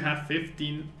 Even if you have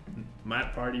 15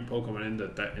 Mad Party Pokemon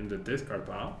in the discard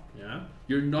pile, yeah,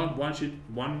 you're not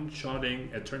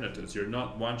one-shotting alternatives. You're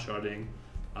not one-shotting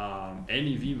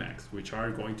any VMAX, which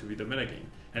are going to be the metagame.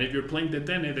 And if you're playing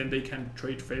Dedenne, then they can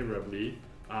trade favorably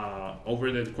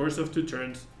over the course of 2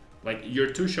 turns. Like,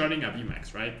 you're two-shotting a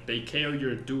VMAX, right? They KO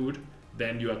your dude,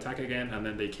 then you attack again, and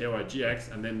then they KO a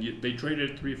GX, and then they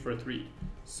traded 3 for 3.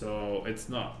 So it's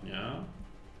not, yeah?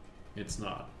 It's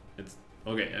not. It's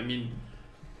okay. I mean,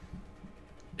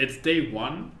 it's day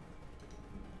 1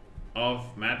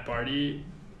 of Mad Party.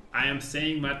 I am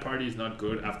saying Mad Party is not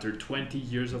good after 20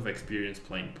 years of experience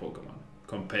playing Pokemon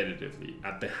competitively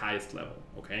at the highest level,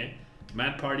 okay?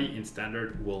 Mad Party in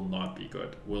standard will not be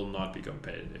good, will not be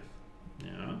competitive,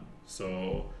 yeah?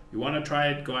 So you want to try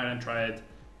it, go ahead and try it.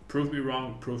 Prove me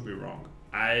wrong, prove me wrong.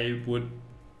 I would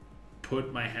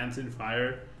put my hands in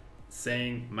fire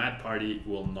saying Mad Party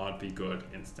will not be good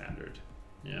in standard.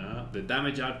 Yeah, the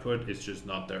damage output is just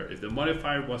not there. If the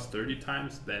modifier was 30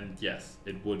 times, then yes,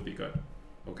 it would be good.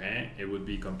 Okay, it would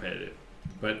be competitive.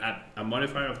 But at a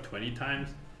modifier of 20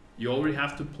 times, you already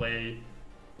have to play,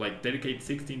 like, dedicate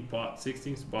 16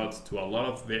 spots to a lot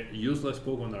of useless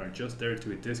Pokemon that are just there to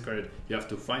be discarded. You have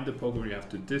to find the Pokemon, you have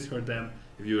to discard them.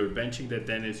 If you're benching the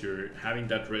Dennis, you're having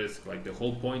that risk. Like, the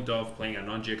whole point of playing a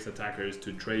non-GX attacker is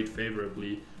to trade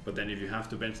favorably. But then if you have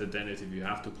to bench the Dennis, if you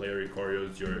have to play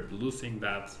Oricorios, you're losing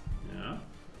that.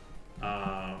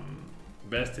 Yeah.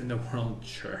 Best in the world,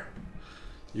 sure.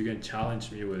 You can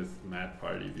challenge me with Mad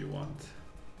Party if you want.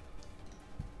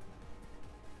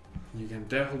 You can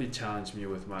definitely challenge me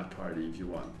with Mad Party if you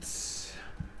want.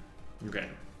 Okay.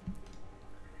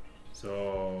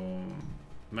 So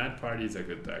Mad Party is a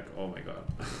good deck. Oh my god.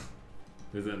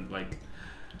 Isn't, like,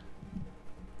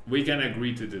 we can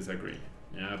agree to disagree.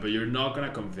 Yeah, but you're not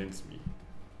gonna convince me.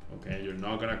 Okay, you're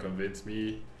not gonna convince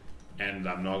me, and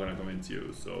I'm not gonna convince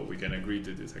you. So we can agree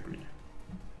to disagree.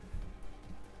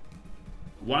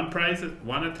 One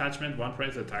attachment, one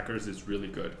price attackers is really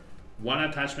good. One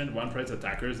attachment, one price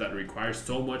attackers that require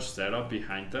so much setup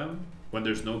behind them when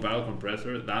there's no Battle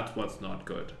Compressor, that's what's not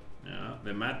good. Yeah,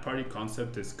 the Mad Party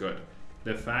concept is good.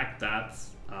 The fact that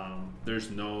there's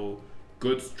no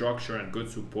good structure and good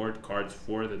support cards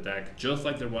for the deck, just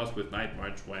like there was with Night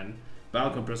March when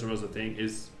Battle Compressor was a thing,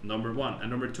 is number 1. And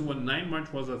number 2, when Night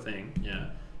March was a thing, yeah,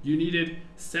 you needed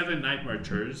 7 Night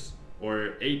Marchers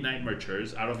or 8 Night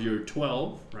Marchers out of your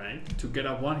 12, right, to get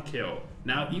a 1 KO.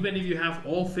 Now, even if you have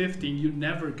all 15, you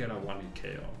never get a 1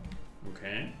 KO,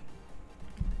 okay?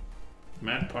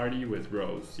 Mad Party with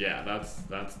Rose, yeah, that's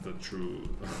the true,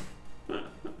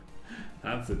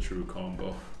 that's the true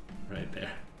combo right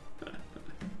there.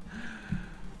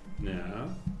 Yeah.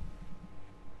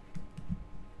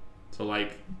 So,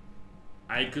 like,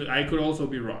 I could also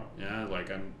be wrong. Yeah,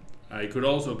 like I could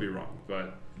also be wrong,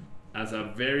 but as a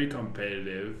very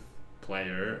competitive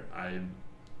player, I'm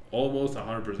almost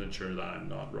 100% sure that I'm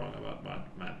not wrong about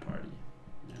Mad Party.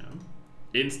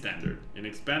 Yeah. In standard, in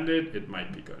expanded, it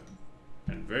might be good,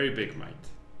 and very big might,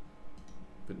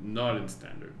 but not in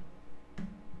standard.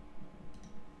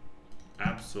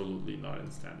 Absolutely not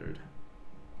in standard.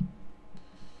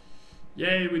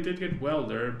 Yay, we did get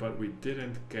Welder, but we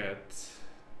didn't get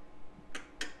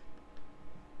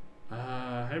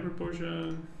Hyper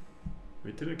Potion.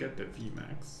 We didn't get the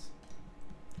VMAX.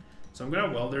 So I'm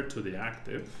gonna Welder to the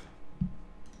active.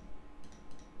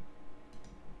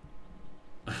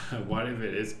 What if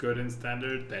it is good in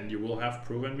standard? Then you will have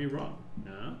proven me wrong.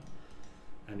 Yeah?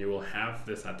 And you will have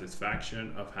the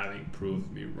satisfaction of having proved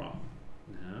me wrong.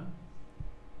 Yeah?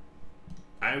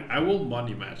 I will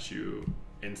money match you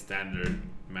in standard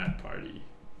Mad Party.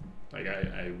 Like,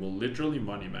 I will literally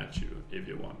money match you if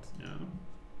you want. Yeah,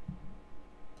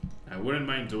 I wouldn't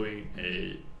mind doing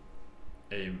a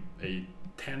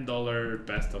 $10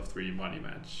 best of 3 money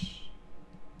match.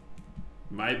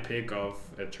 My pick of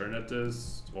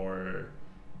Eternatus or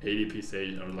ADP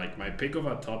Sage, or like my pick of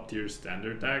a top tier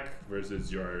standard deck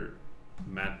versus your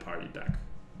Mad Party deck,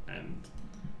 and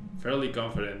fairly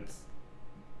confident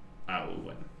I will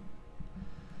win.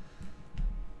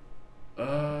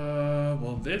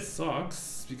 Well, this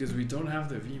sucks because we don't have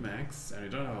the VMAX and we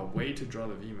don't have a way to draw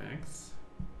the VMAX.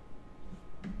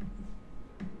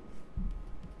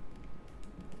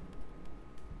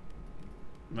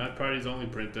 Mad Party is only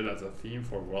printed as a theme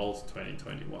for Worlds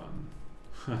 2021.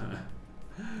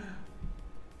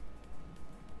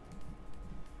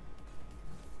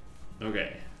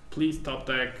 Okay, please top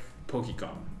deck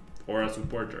Pokémon or a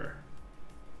supporter.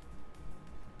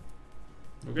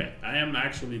 Okay, I am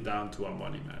actually down to a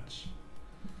money match.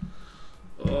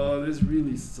 Oh, this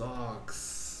really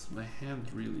sucks. My hand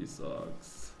really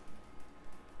sucks.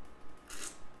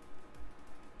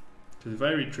 Because if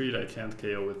I retreat, I can't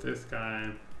KO with this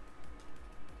guy.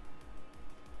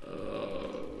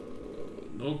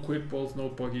 No quick balls, no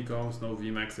Pokécoms, no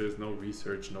VMAXs, no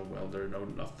research, no welder, no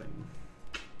nothing.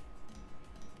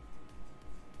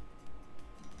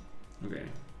 Okay,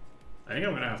 I think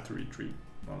I'm gonna have to retreat,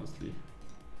 honestly.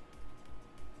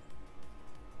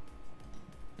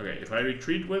 Okay, if I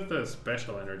retreat with the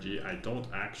special energy, I don't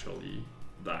actually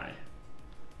die.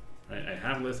 Right? I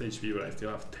have less HP, but I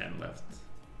still have 10 left.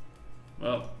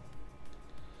 Well,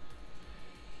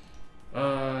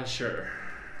 sure.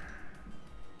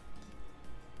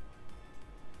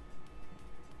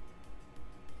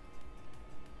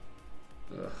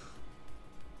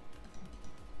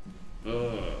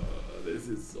 This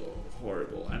is so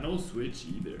horrible. I no switch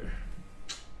either.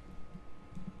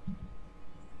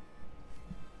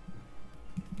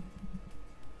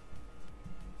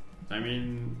 I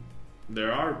mean,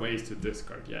 there are ways to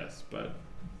discard, yes, but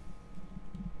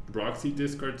Roxy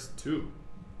discards too,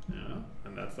 yeah,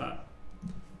 and that's that.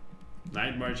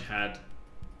 Night March had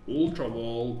Ultra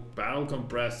Ball, Battle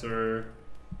Compressor,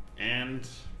 and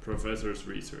Professor's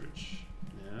Research,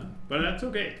 yeah, but that's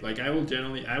okay. Like I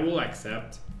will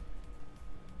accept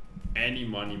any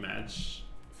money match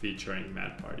featuring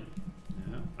Mad Party.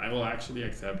 Yeah, I will actually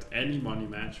accept any money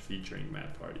match featuring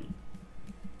Mad Party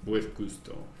with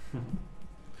gusto.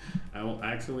 I will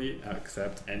actually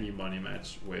accept any money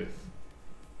match with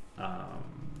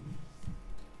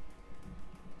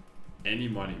any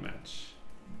money match.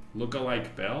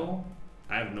 Lookalike Bell,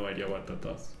 I have no idea what that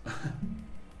does.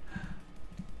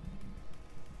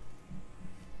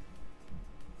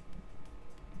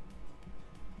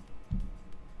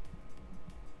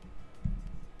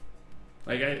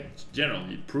 Like I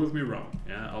generally prove me wrong.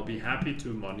 Yeah, I'll be happy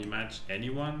to money match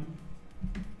anyone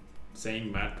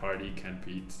saying Mad Party can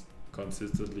beat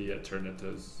consistently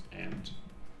Eternatus and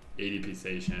ADP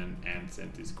Station and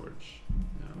Centiskorch.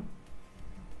 Yeah.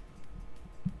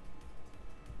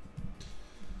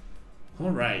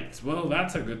 Alright, well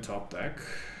that's a good top deck.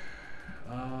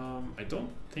 I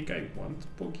don't think I want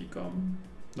Pokémon.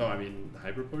 No, I mean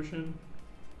Hyper Potion.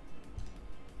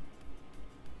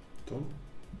 Don't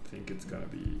think it's gonna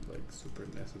be like super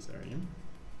necessary.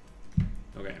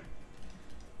 Okay.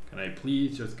 Can I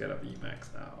please just get a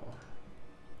VMAX now?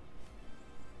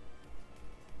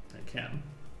 I can.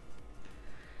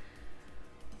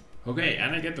 Okay,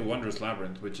 and I get the Wondrous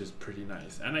Labyrinth, which is pretty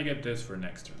nice. And I get this for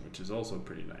next turn, which is also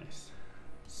pretty nice.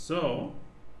 So,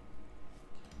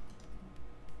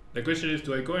 the question is,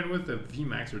 do I go in with the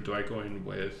VMAX or do I go in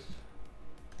with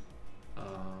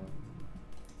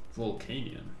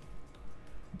Volcanion?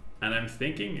 And I'm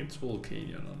thinking it's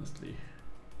Volcanion, honestly.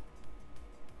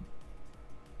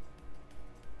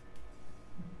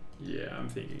 Yeah, I'm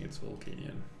thinking it's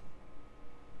Volcanion.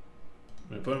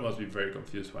 My opponent must be very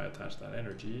confused why I attach that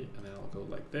energy, and then I'll go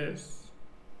like this.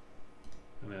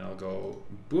 And then I'll go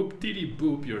boop diddy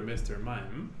boop, you're Mr.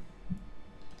 Mime.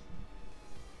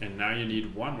 And now you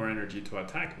need one more energy to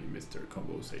attack me, Mr.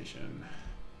 Conversation.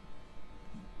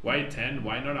 Why 10?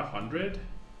 Why not 100?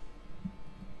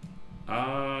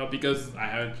 Because I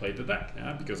haven't played the deck,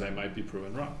 yeah? Because I might be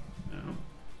proven wrong. Yeah?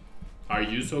 Are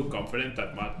you so confident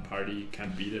that Mad Party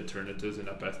can beat Eternatus in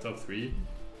a best of 3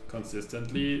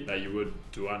 consistently that you would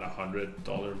do an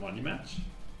 $100 money match?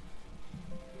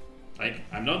 Like,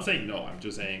 I'm not saying no, I'm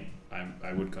just saying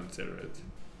I would consider it.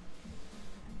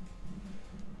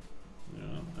 You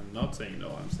know, I'm not saying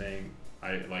no, I'm saying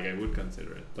I would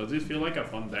consider it. Does this feel like a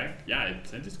fun deck? Yeah,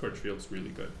 Centiskorch feels really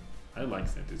good. I like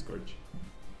Centiskorch.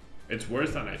 It's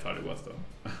worse than I thought it was though.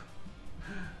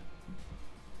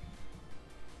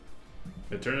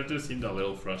 Eternatus seemed a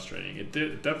little frustrating. It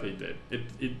definitely did.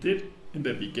 It did in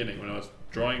the beginning when I was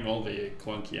drawing all the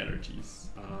clunky energies,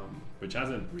 which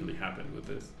hasn't really happened with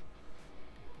this.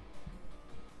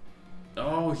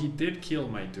 Oh, he did kill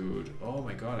my dude. Oh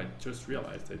my god, I just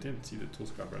realized I didn't see the tool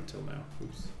scrubber until now.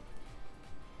 Oops.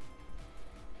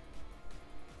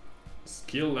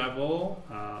 Skill level.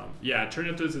 Yeah,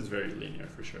 Eternatus is very linear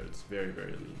for sure. It's very,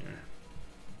 very linear.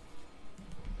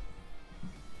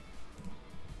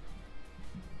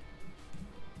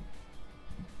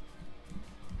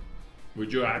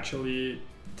 Would you actually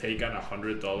take on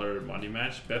 $100 money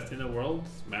match, best in the world,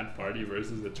 Mad Party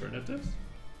versus Eternatus?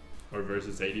 Or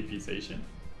versus ADP Station?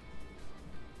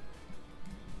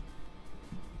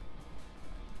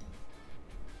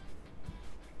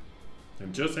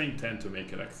 I'm just saying 10 to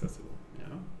make it accessible, you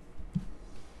know?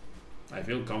 I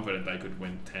feel confident I could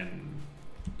win 10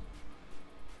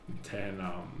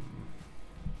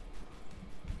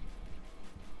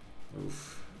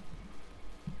 oof.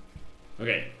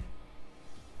 Okay.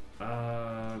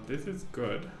 This is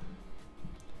good.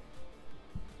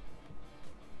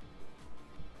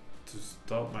 To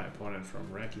stop my opponent from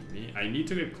wrecking me, I need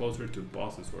to get closer to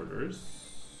boss's orders.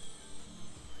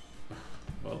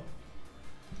 Well,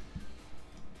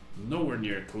 nowhere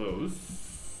near close.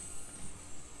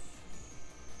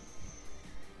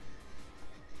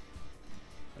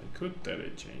 I could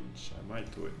DAA change. I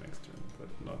might do it next turn, but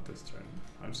not this turn.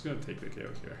 I'm just gonna take the KO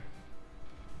here.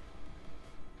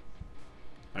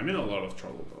 I'm in a lot of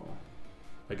trouble though.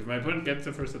 Like if my opponent gets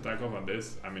the first attack off on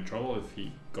this, I'm in trouble. If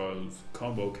he goes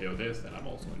combo KO this, then I'm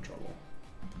also in trouble.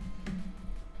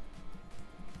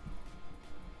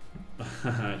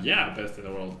 Yeah, best in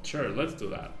the world. Sure, let's do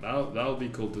that. That'll be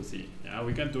cool to see. Yeah,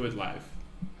 we can do it live.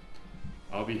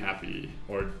 I'll be happy,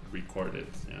 or record it.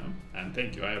 Yeah, and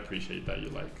thank you. I appreciate that you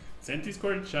like.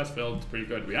 Centiskorch has felt pretty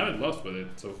good. We haven't lost with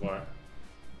it so far.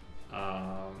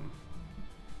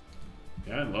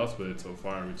 We haven't lost with it so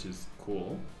far, which is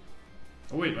cool.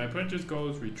 Oh wait, my opponent just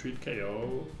goes retreat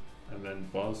KO and then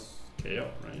boss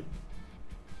KO, right?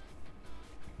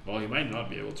 Well, he might not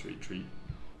be able to retreat.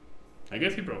 I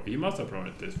guess he must have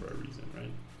promoted this for a reason,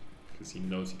 right? Because he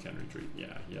knows he can retreat.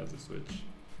 Yeah, he has a switch.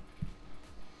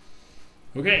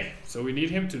 Okay, so we need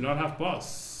him to not have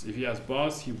boss. If he has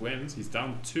boss, he wins. He's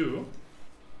down 2.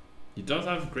 He does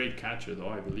have great catcher though.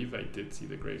 I believe I did see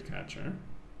the great catcher.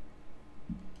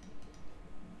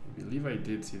 I believe I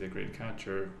did see the great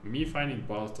catcher. Me finding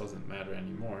boss doesn't matter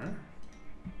anymore.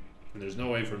 And there's no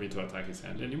way for me to attack his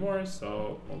hand anymore,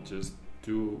 so I'll just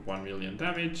do 1 million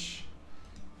damage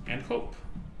and hope.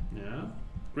 Yeah.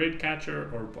 Great catcher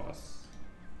or boss.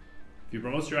 If you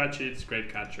promote Jirachi, it's great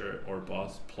catcher or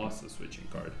boss plus a switching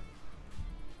card.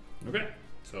 Okay,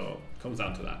 so it comes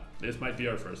down to that. This might be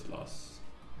our first loss.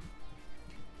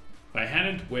 If I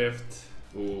hadn't whiffed,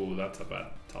 ooh, that's a bad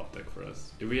top deck for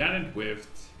us. If we hadn't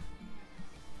whiffed,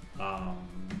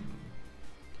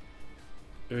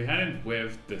 if we hadn't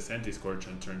whiffed the Centiskorch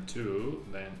on turn 2,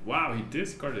 then wow, he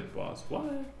discarded boss.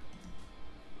 What?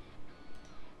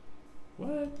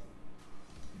 What?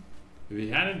 If we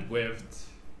hadn't whiffed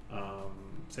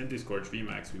Centiskorch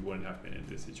VMAX, we wouldn't have been in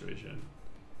this situation.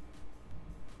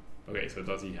 Okay, so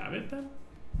does he have it then?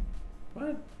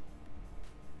 What?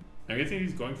 I'm guessing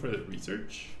he's going for the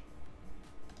research.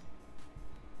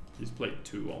 He's played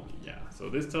 2 only, yeah. So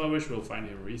this Telewish will find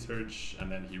him research,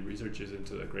 and then he researches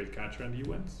into the great catcher and he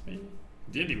wins, maybe?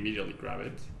 He didn't immediately grab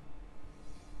it.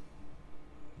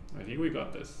 I think we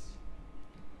got this.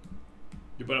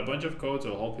 You put a bunch of codes,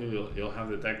 so hopefully he'll have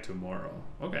the deck tomorrow.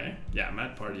 Okay, yeah,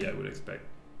 Mad Party I would expect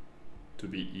to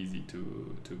be easy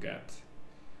to get.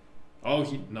 Oh,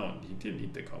 he didn't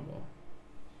need the combo.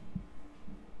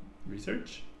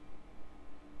 Research?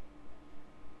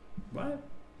 What?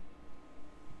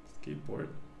 Escape Board.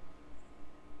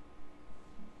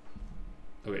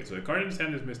 Okay, so the card in his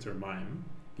hand is Mr. Mime.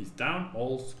 He's down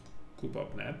all scoop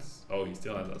up nets. Oh, he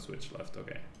still has a switch left.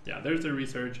 Okay, yeah, there's the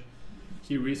research.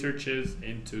 He researches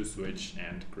into switch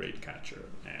and great catcher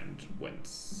and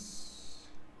wins.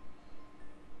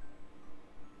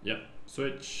 Yep,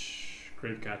 switch,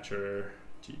 great catcher,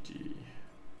 GG.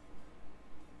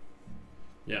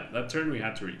 Yeah, that turn we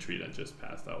had to retreat and just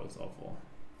pass. That was awful.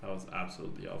 That was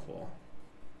absolutely awful.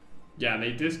 Yeah,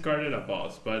 they discarded a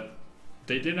boss, but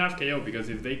they didn't have KO because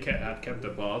if they had kept the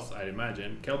boss, I'd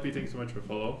imagine. Kelpie, thanks so much for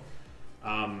follow.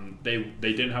 They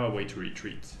didn't have a way to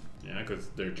retreat. Yeah, because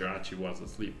their Jirachi was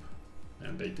asleep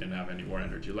and they didn't have any more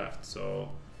energy left. So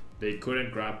they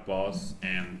couldn't grab boss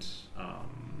and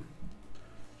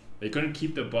they couldn't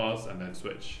keep the boss and then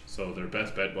switch. So their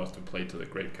best bet was to play to the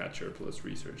great catcher plus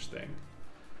research thing.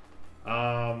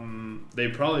 They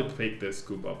probably picked this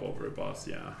scoop up over a boss,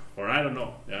 yeah. Or I don't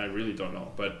know. Yeah, I really don't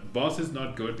know. But boss is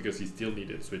not good because he still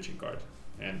needed switching card.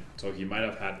 And so he might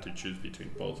have had to choose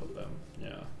between both of them.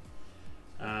 Yeah.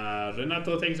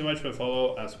 Renato, thanks so much for the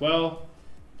follow as well.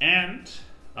 And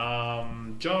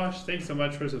Josh, thanks so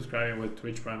much for subscribing with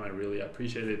Twitch Prime. I really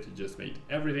appreciate it. You just made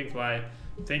everything fly.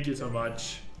 Thank you so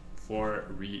much for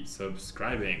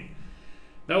resubscribing.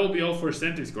 That will be all for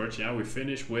Centiskorch. Yeah, we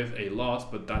finished with a loss,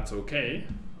 but that's okay.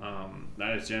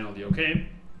 That is generally okay.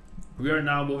 We are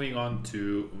now moving on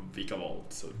to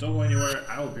Vikavolt. So don't go anywhere.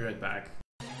 I will be right back.